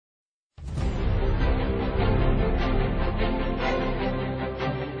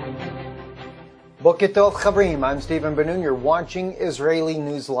Boker Tov Chavrim, I'm ben-denoon. You're watching Israeli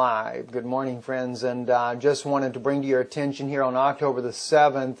News Live. Good morning, friends, and just wanted to bring to your attention here on October the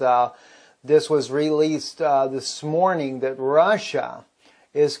 7th, this was released this morning that Russia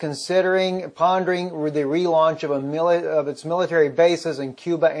is pondering the relaunch of its military bases in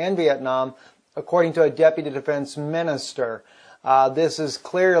Cuba and Vietnam, according to a deputy defense minister. This is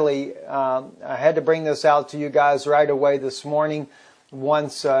clearly, I had to bring this out to you guys right away this morning.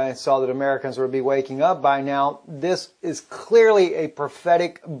 Once I saw that Americans would be waking up by now. This is clearly a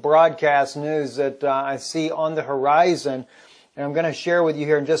prophetic broadcast news that I see on the horizon. And I'm going to share with you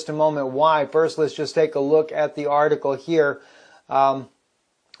here in just a moment why. First, let's just take a look at the article here.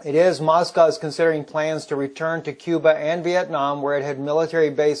 Moscow is considering plans to return to Cuba and Vietnam, where it had military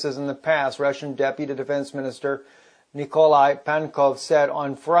bases in the past, Russian Deputy Defense Minister Nikolai Pankov said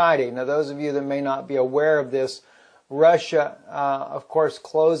on Friday. Now, those of you that may not be aware of this, Russia, of course,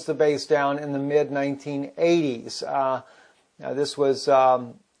 closed the base down in the mid-1980s. This was, at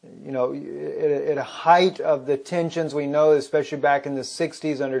a height of the tensions we know, especially back in the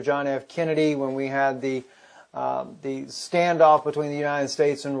 60s under John F. Kennedy, when we had the standoff between the United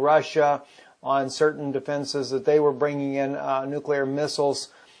States and Russia on certain defenses that they were bringing in nuclear missiles,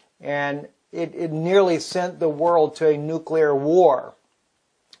 and it nearly sent the world to a nuclear war.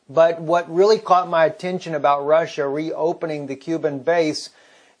 But what really caught my attention about Russia reopening the Cuban base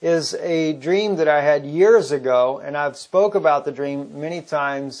is a dream that I had years ago, and I've spoke about the dream many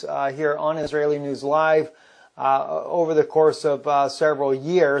times here on Israeli News Live over the course of several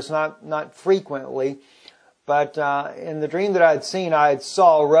years, not frequently. But in the dream that I had seen, I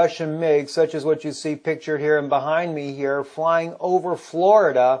saw Russian MiGs, such as what you see pictured here and behind me here, flying over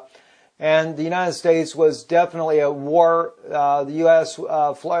Florida. And the United States was definitely at war. The U.S.,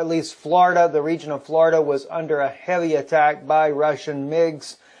 at least Florida, the region of Florida, was under a heavy attack by Russian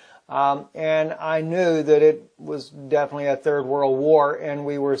MiGs. And I knew that it was definitely a Third World War, and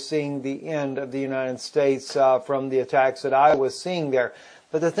we were seeing the end of the United States from the attacks that I was seeing there.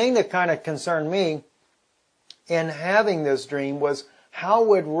 But the thing that kind of concerned me in having this dream was, how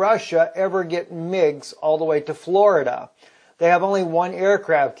would Russia ever get MiGs all the way to Florida? They have only one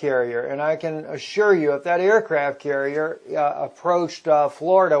aircraft carrier, and I can assure you, if that aircraft carrier approached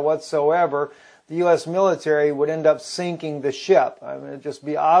Florida whatsoever, the U.S. military would end up sinking the ship. I mean, it'd just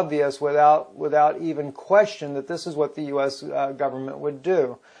be obvious without even question that this is what the U.S. government would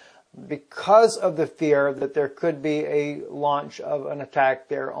do, because of the fear that there could be a launch of an attack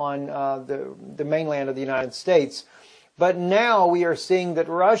there on the mainland of the United States. But now we are seeing that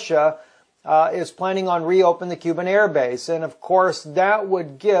Russia is planning on reopening the Cuban air base. And of course, that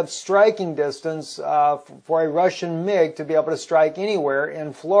would give striking distance for a Russian MiG to be able to strike anywhere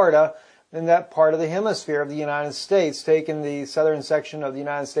in Florida, in that part of the hemisphere of the United States, taking the southern section of the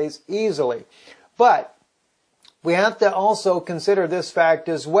United States easily. But we have to also consider this fact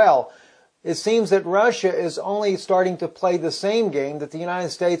as well. It seems that Russia is only starting to play the same game that the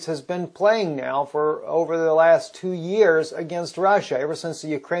United States has been playing now for over the last 2 years against Russia, ever since the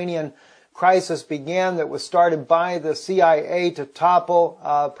Ukrainian crisis began, that was started by the CIA to topple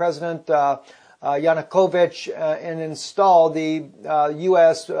President Yanukovych and install the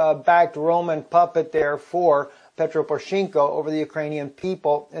U.S.-backed Roman puppet there for Petro Poroshenko over the Ukrainian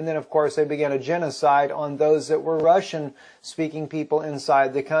people. And then, of course, they began a genocide on those that were Russian-speaking people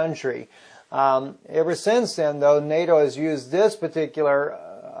inside the country. Ever since then, though, NATO has used this particular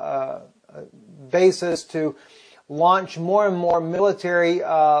basis to launch more and more military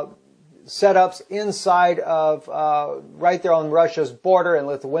setups inside of right there on Russia's border in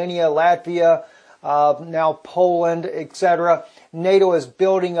Lithuania, Latvia, now Poland, etc. NATO is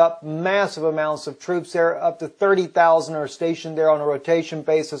building up massive amounts of troops there. Up to 30,000 are stationed there on a rotation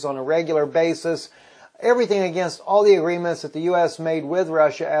basis, on a regular basis. Everything against all the agreements that the U.S. made with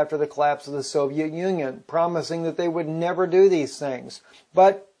Russia after the collapse of the Soviet Union, promising that they would never do these things.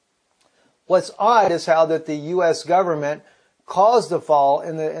 But what's odd is how that the U.S. government caused the fall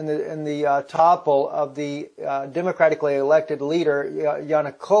in the topple of the democratically elected leader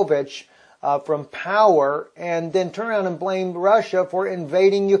Yanukovych from power, and then turn around and blame Russia for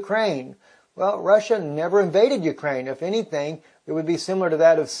invading Ukraine. Well, Russia never invaded Ukraine. If anything, it would be similar to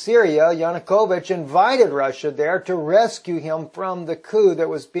that of Syria. Yanukovych invited Russia there to rescue him from the coup that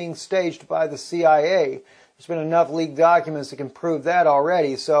was being staged by the CIA. There's been enough leaked documents that can prove that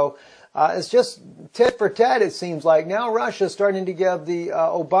already. So it's just tit for tat, it seems like. Now Russia's starting to give the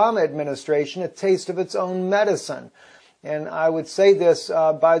Obama administration a taste of its own medicine. And I would say this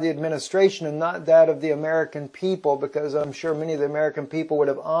by the administration and not that of the American people, because I'm sure many of the American people would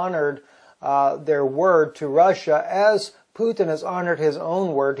have honored their word to Russia, as Putin has honored his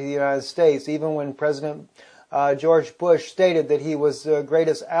own word to the United States, even when President George Bush stated that he was the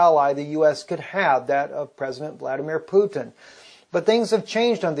greatest ally the U.S. could have, that of President Vladimir Putin. But things have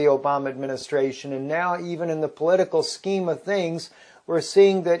changed under the Obama administration, and now even in the political scheme of things, we're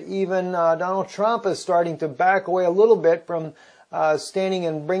seeing that even Donald Trump is starting to back away a little bit from standing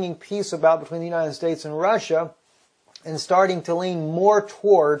and bringing peace about between the United States and Russia, and starting to lean more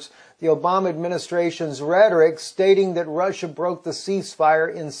towards the Obama administration's rhetoric, stating that Russia broke the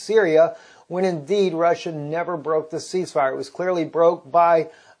ceasefire in Syria, when indeed Russia never broke the ceasefire. It was clearly broke by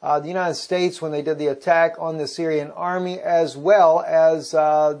the United States when they did the attack on the Syrian army, as well as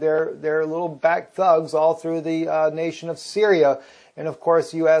their little back thugs all through the nation of Syria. And of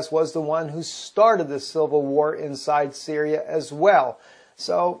course, the U.S. was the one who started the civil war inside Syria as well.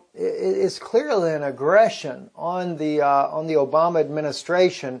 So it's clearly an aggression on the Obama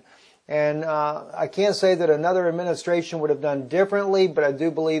administration. And I can't say that another administration would have done differently, but I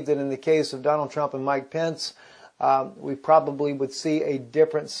do believe that in the case of Donald Trump and Mike Pence, we probably would see a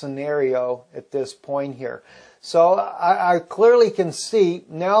different scenario at this point here. So I clearly can see,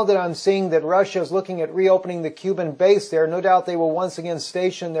 now that I'm seeing that Russia is looking at reopening the Cuban base there, no doubt they will once again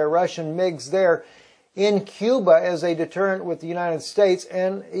station their Russian MiGs there in Cuba as a deterrent with the United States.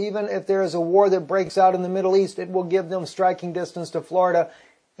 And even if there is a war that breaks out in the Middle East, it will give them striking distance to Florida,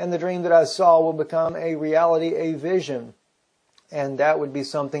 and the dream that I saw will become a reality, a vision. And that would be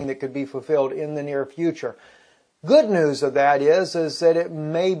something that could be fulfilled in the near future. Good news of that is that it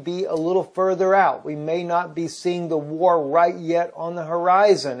may be a little further out. We may not be seeing the war right yet on the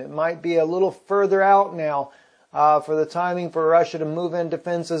horizon. It might be a little further out now for the timing for Russia to move in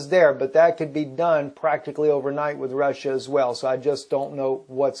defenses there. But that could be done practically overnight with Russia as well. So I just don't know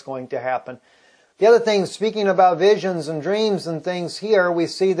what's going to happen. The other thing, speaking about visions and dreams and things here, we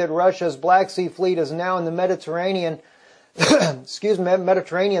see that Russia's Black Sea Fleet is now in the Mediterranean,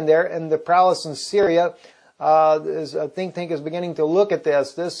 Mediterranean there, and the prowess in Syria. A think tank is beginning to look at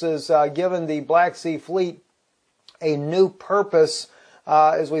this. This is given the Black Sea Fleet a new purpose,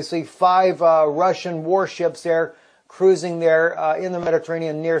 as we see 5 Russian warships there cruising there in the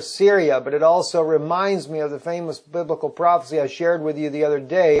Mediterranean near Syria. But it also reminds me of the famous biblical prophecy I shared with you the other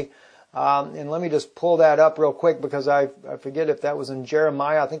day. And let me just pull that up real quick, because I forget if that was in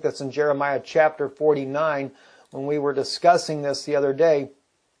Jeremiah. I think that's in Jeremiah chapter 49 when we were discussing this the other day.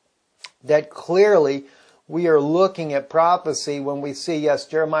 That clearly we are looking at prophecy when we see, yes,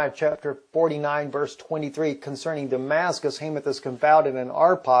 Jeremiah chapter 49 verse 23 concerning Damascus, Hamath is confounded, and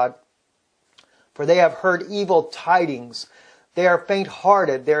Arpad. For they have heard evil tidings. They are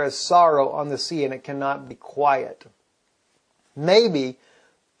faint-hearted. There is sorrow on the sea, and it cannot be quiet. Maybe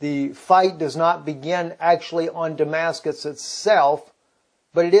the fight does not begin actually on Damascus itself,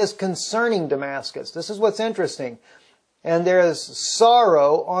 but it is concerning Damascus. This is what's interesting. And there is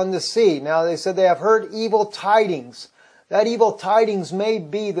sorrow on the sea. Now they said they have heard evil tidings. That evil tidings may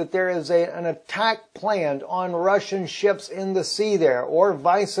be that there is an attack planned on Russian ships in the sea there, or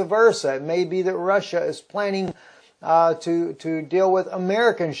vice versa. It may be that Russia is planning to deal with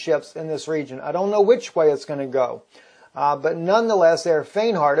American ships in this region. I don't know which way it's going to go. But nonetheless, they are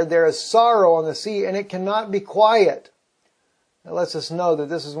faint-hearted. There is sorrow on the sea, and it cannot be quiet. It lets us know that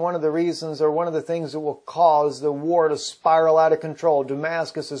this is one of the reasons, or one of the things that will cause the war to spiral out of control.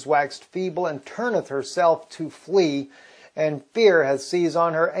 Damascus is waxed feeble, and turneth herself to flee, and fear hath seized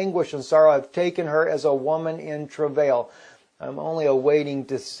on her. Anguish and sorrow have taken her as a woman in travail. I'm only awaiting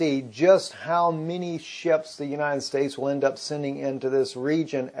to see just how many ships the United States will end up sending into this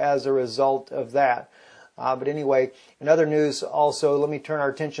region as a result of that. But anyway, in other news also, let me turn our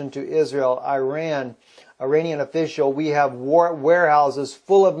attention to Israel, Iranian official. We have warehouses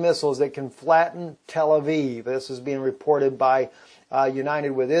full of missiles that can flatten Tel Aviv. This is being reported by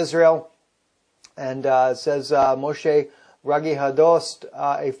United with Israel. And it says Moshe Ragi Hadost,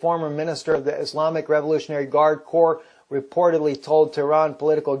 a former minister of the Islamic Revolutionary Guard Corps, reportedly told Tehran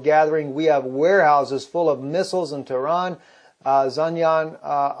political gathering, we have warehouses full of missiles in Tehran, Zanyan,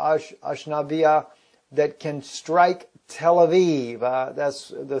 Ashnavia, that can strike Tel Aviv. That's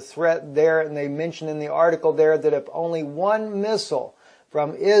the threat there. And they mention in the article there that if only one missile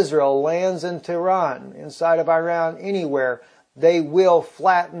from Israel lands in Tehran, inside of Iran, anywhere, they will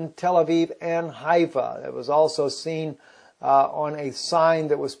flatten Tel Aviv and Haifa. It was also seen on a sign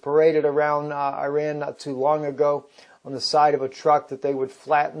that was paraded around Iran not too long ago on the side of a truck, that they would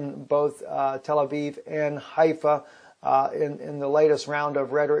flatten both Tel Aviv and Haifa in the latest round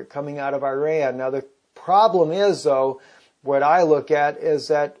of rhetoric coming out of Iran. Now, the problem is, though, what I look at is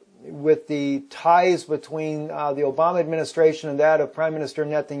that with the ties between the Obama administration and that of Prime Minister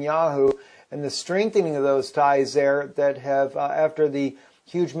Netanyahu, and the strengthening of those ties there that have, after the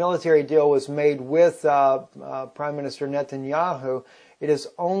huge military deal was made with Prime Minister Netanyahu, it has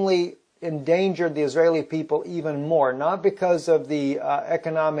only endangered the Israeli people even more, not because of the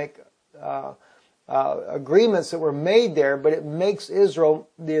economic agreements that were made there, but it makes Israel,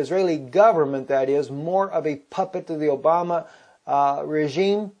 the Israeli government that is, more of a puppet to the Obama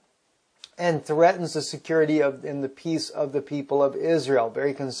regime, and threatens the security and the peace of the people of Israel.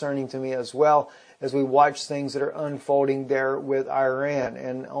 Very concerning to me as well, as we watch things that are unfolding there with Iran,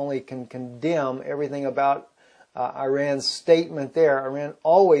 and only can condemn everything about Iran's statement there. Iran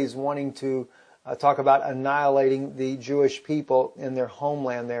always wanting to talk about annihilating the Jewish people in their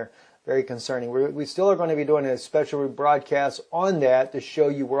homeland there. Very concerning. We still are going to be doing a special broadcast on that to show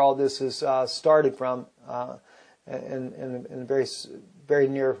you where all this has started from in a very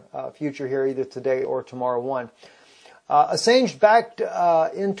near future here, either today or tomorrow one. Assange backed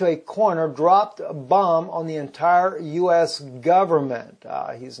into a corner, dropped a bomb on the entire U.S. government.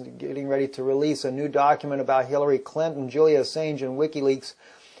 He's getting ready to release a new document about Hillary Clinton. Julian Assange and WikiLeaks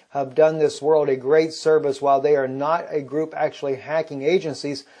have done this world a great service. While they are not a group actually hacking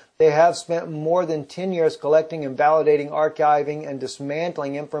agencies, they have spent more than 10 years collecting and validating, archiving, and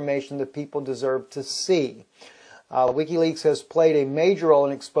dismantling information that people deserve to see. WikiLeaks has played a major role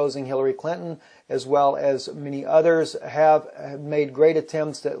in exposing Hillary Clinton, as well as many others have made great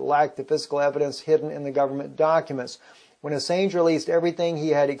attempts that lack the physical evidence hidden in the government documents. When Assange released everything, he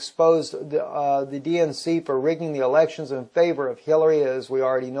had exposed the DNC for rigging the elections in favor of Hillary, as we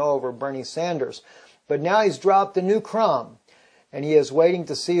already know, over Bernie Sanders. But now he's dropped a new crumb, and he is waiting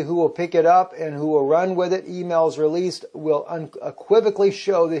to see who will pick it up and who will run with it. Emails released will unequivocally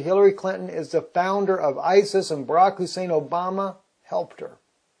show that Hillary Clinton is the founder of ISIS and Barack Hussein Obama helped her.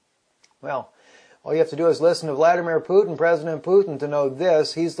 Well, all you have to do is listen to Vladimir Putin, President Putin, to know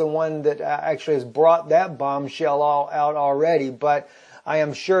this. He's the one that actually has brought that bombshell all out already. But I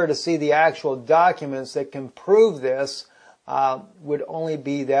am sure to see the actual documents that can prove this would only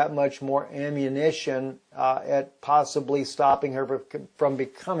be that much more ammunition at possibly stopping her from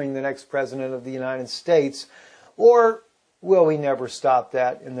becoming the next president of the United States. Or will we never stop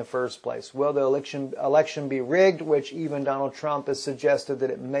that in the first place? Will the election be rigged, which even Donald Trump has suggested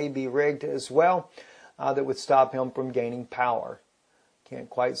that it may be rigged as well, that would stop him from gaining power? Can't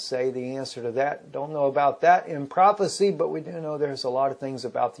quite say the answer to that. Don't know about that in prophecy, but we do know there's a lot of things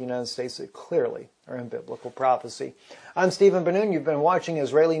about the United States that clearly are in biblical prophecy. I'm Stephen Ben-denoon. You've been watching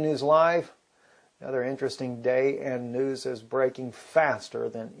Israeli News Live. Another interesting day, and news is breaking faster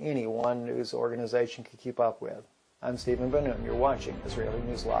than any one news organization could keep up with. I'm Stephen Ben-denoon. You're watching Israeli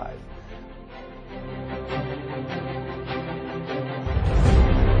News Live.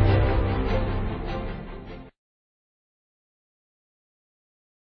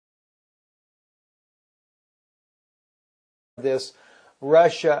 This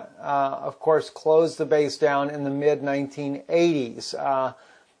Russia, of course, closed the base down in the mid-1980s.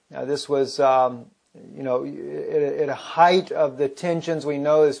 This was, at a height of the tensions we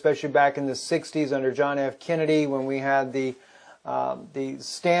know, especially back in the 60s under John F. Kennedy, when we had the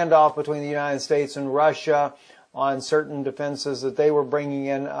standoff between the United States and Russia on certain defenses that they were bringing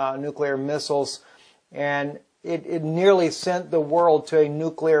in nuclear missiles, and it nearly sent the world to a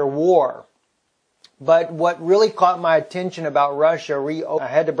nuclear war. But what really caught my attention about Russia, I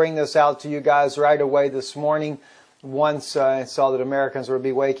had to bring this out to you guys right away this morning once I saw that Americans would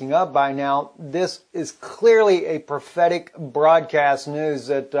be waking up by now. This is clearly a prophetic broadcast news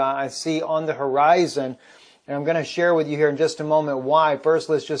that I see on the horizon, and I'm going to share with you here in just a moment why. First,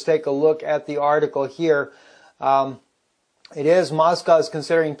 let's just take a look at the article here. It is Moscow is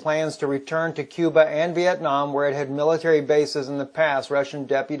considering plans to return to Cuba and Vietnam, where it had military bases in the past, Russian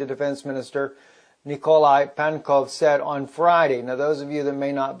Deputy Defense Minister Nikolai Pankov said on Friday. Now, those of you that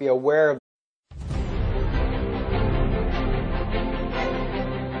may not be aware of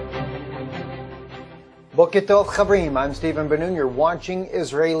Boker Tov Chavrim, I'm Stephen Ben-denoon. You're watching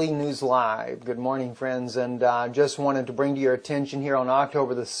Israeli News Live. Good morning, friends, and just wanted to bring to your attention here on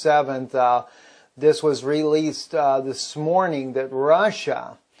October the 7th, this was released this morning that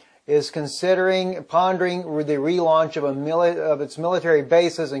Russia is pondering the relaunch of its military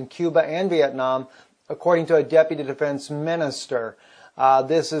bases in Cuba and Vietnam, according to a deputy defense minister.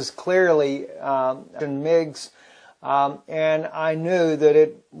 This is clearly MiGs, and I knew that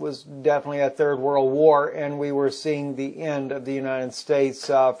it was definitely a third world war, and we were seeing the end of the United States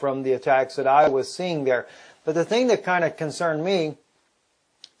from the attacks that I was seeing there. But the thing that kind of concerned me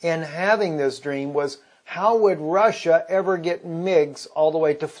in having this dream was how would Russia ever get MiGs all the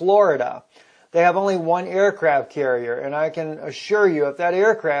way to Florida? They have only one aircraft carrier, and I can assure you if that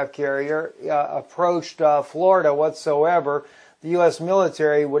aircraft carrier approached Florida whatsoever, the U.S.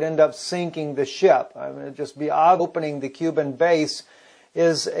 military would end up sinking the ship. I mean, it'd just be opening the Cuban base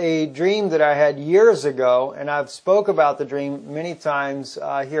is a dream that I had years ago, and I've spoke about the dream many times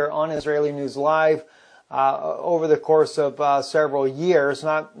here on Israeli News Live over the course of several years,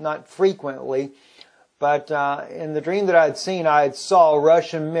 not frequently. But in the dream that I had seen, I had saw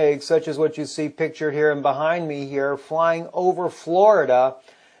Russian MiGs, such as what you see pictured here and behind me here, flying over Florida.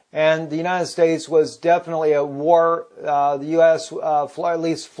 And the United States was definitely at war. The U.S., at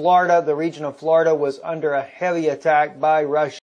least Florida, the region of Florida, was under a heavy attack by Russia.